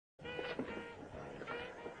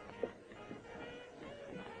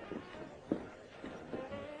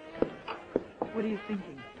What are you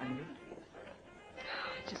thinking, Ivy?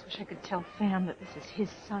 I just wish I could tell Sam that this is his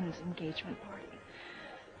son's engagement party.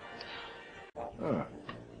 Ah.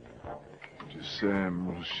 Tu sais,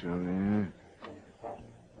 mon chéri,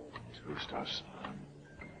 toast our son.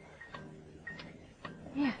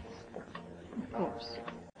 Yes, of course.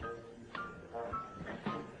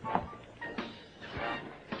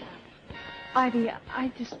 Ivy,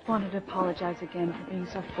 I just wanted to apologize again for being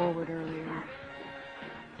so forward earlier.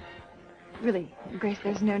 Really, Grace,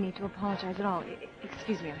 there's no need to apologize at all.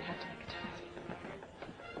 Excuse me, I have to make a choice.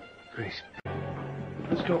 Grace.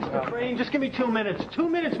 Let's go, Mr. Crane. Just give me 2 minutes. 2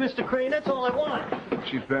 minutes, Mr. Crane. That's all I want.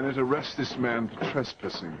 Chief Bennett, arrest this man for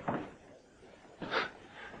trespassing.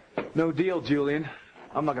 No deal, Julian.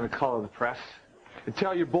 I'm not going to call the press. And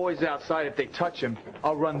tell your boys outside if they touch him,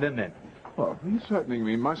 I'll run them in. What? Are you threatening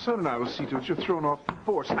me? My son and I will see to it you're thrown off the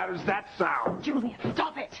force. How does that sound? Julian,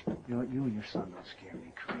 stop it! You know, you and your son don't scare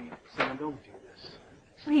me, Crane. Sam, don't do this.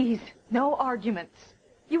 Please, no arguments.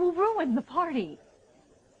 You will ruin the party.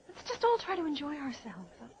 Let's just all try to enjoy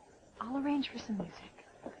ourselves. I'll arrange for some music.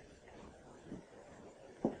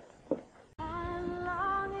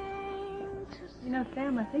 You know,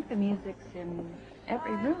 Sam, I think the music's in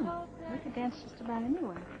every room. We could dance just about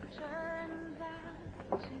anywhere.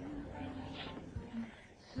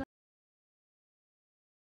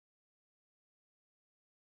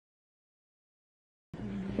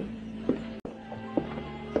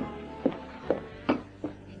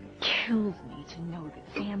 Kills me to know that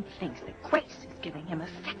Sam thinks that Grace is giving him a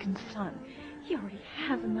second son. He already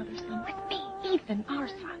has another son with me, Ethan, our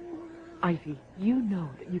son. Ivy, you know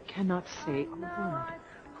that you cannot say a word.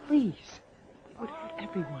 Please. It would hurt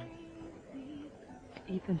everyone.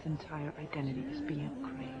 Ethan's entire identity is being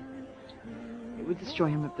Crane. It would destroy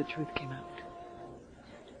him if the truth came out.